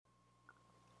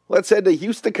Let's head to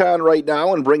Houston right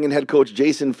now and bring in head coach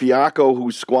Jason Fiacco,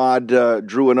 whose squad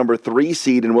drew a number 3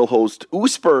 seed and will host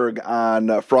Oostburg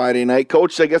on Friday night.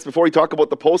 Coach, I guess before we talk about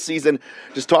the postseason,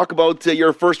 just talk about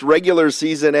your first regular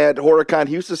season at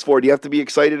Horicon-Hustisford. Do you have to be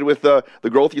excited with the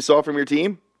growth you saw from your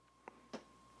team?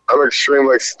 I'm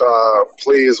extremely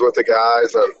pleased with the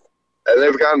guys, and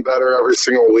they've gotten better every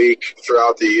single week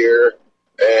throughout the year,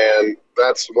 and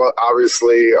that's what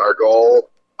obviously our goal.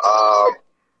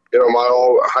 My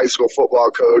old high school football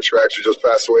coach, who actually just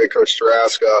passed away, Coach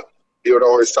Taraska, he would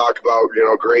always talk about,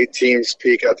 great teams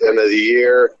peak at the end of the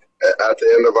year, at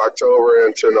the end of October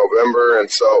into November.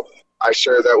 And so I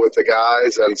share that with the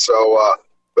guys. And so,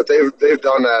 but they've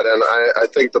done that. And I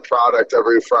think the product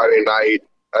every Friday night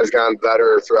has gotten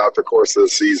better throughout the course of the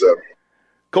season.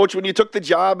 Coach, when you took the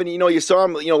job and, you saw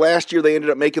them, last year they ended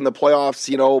up making the playoffs,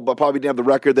 but probably didn't have the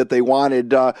record that they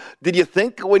wanted. Did you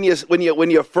think when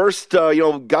you first,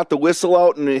 got the whistle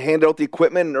out and handed out the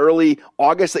equipment in early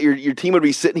August that your team would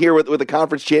be sitting here with a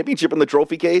conference championship in the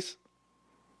trophy case?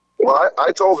 Well,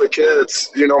 I told the kids,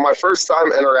 my first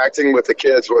time interacting with the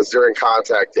kids was during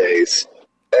contact days.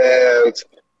 And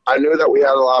I knew that we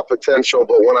had a lot of potential,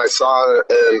 but when I saw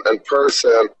it in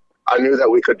person, I knew that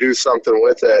we could do something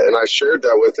with it, and I shared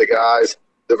that with the guys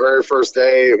the very first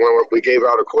day when we gave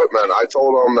out equipment. I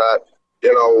told them that,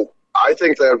 I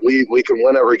think that we can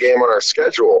win every game on our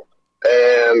schedule,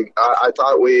 and I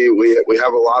thought we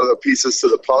have a lot of the pieces to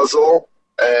the puzzle,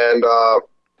 and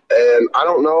I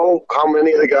don't know how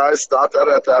many of the guys thought that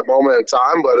at that moment in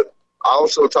time, but I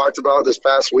also talked about this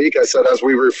past week. I said, as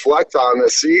we reflect on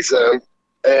this season,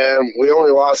 and we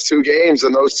only lost 2 games,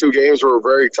 and those 2 games were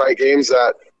very tight games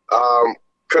that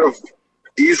could have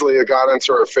easily gone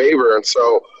into our favor. And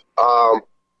so,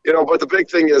 but the big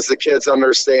thing is the kids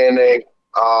understanding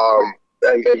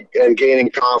and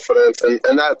gaining confidence, and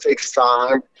that takes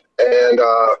time. And,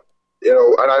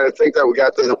 and I think that we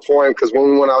got to the point because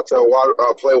when we went out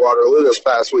to play Waterloo this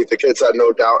past week, the kids had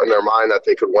no doubt in their mind that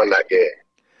they could win that game.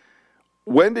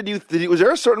 When was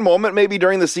there a certain moment maybe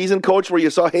during the season, Coach, where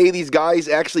you saw, hey, these guys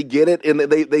actually get it, and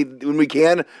they when we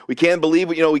can believe,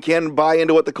 we can buy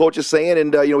into what the coach is saying,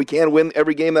 and we can win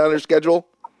every game on their schedule?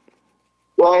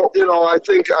 Well, I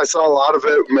think I saw a lot of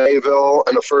it Mayville.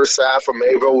 In the first half of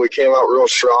Mayville, we came out real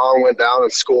strong, went down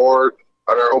and scored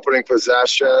on our opening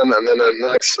possession, and then the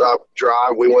next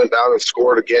drive we went down and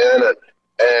scored again,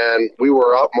 and we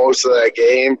were up most of that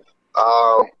game.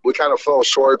 We kind of fell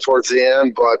short towards the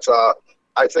end, but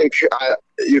I think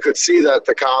you could see that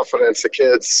the confidence, the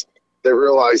kids, they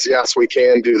realized, yes, we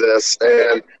can do this.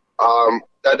 And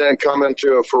that didn't come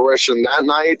into fruition that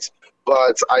night,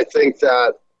 but I think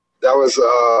that was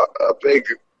a big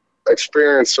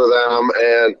experience for them.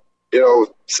 And,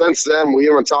 since then we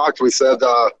even talked, we said,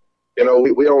 we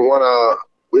don't want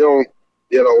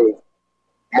to,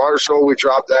 Marshall, we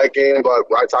dropped that game, but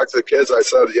I talked to the kids, I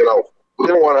said, we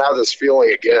don't want to have this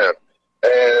feeling again.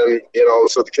 And,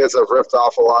 so the kids have ripped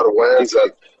off a lot of wins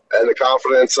and the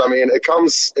confidence. I mean,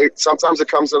 sometimes it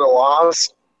comes in a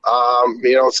loss.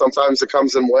 Sometimes it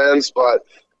comes in wins, but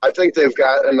I think they've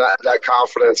gotten that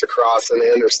confidence across, and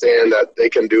they understand that they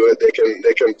can do it.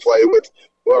 They can play with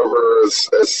whoever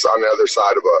is on the other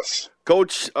side of us.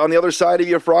 Coach, on the other side of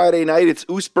you Friday night, it's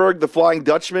Oostburg, the Flying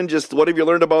Dutchman. Just what have you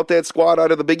learned about that squad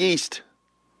out of the Big East?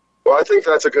 Well, I think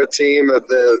that's a good team.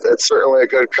 It's certainly a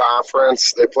good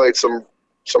conference. They played some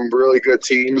really good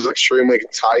teams, extremely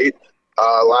tight.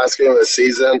 Last game of the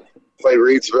season, played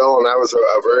Reedsville, and that was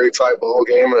a very tight ball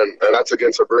game, and that's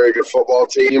against a very good football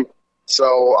team.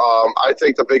 So I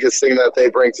think the biggest thing that they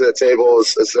bring to the table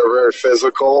is they're very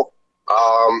physical,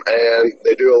 and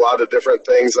they do a lot of different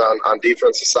things on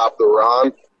defense to stop the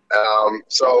run.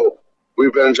 So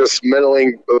we've been just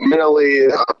mentally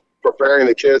preparing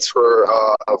the kids for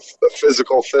a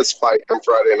physical fist fight on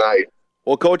Friday night.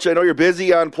 Well, Coach, I know you're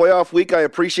busy on playoff week. I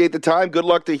appreciate the time. Good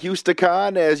luck to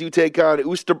Houston as you take on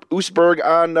Oostburg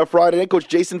on Friday night. Coach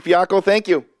Jason Fiacco, thank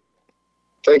you.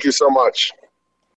 Thank you so much.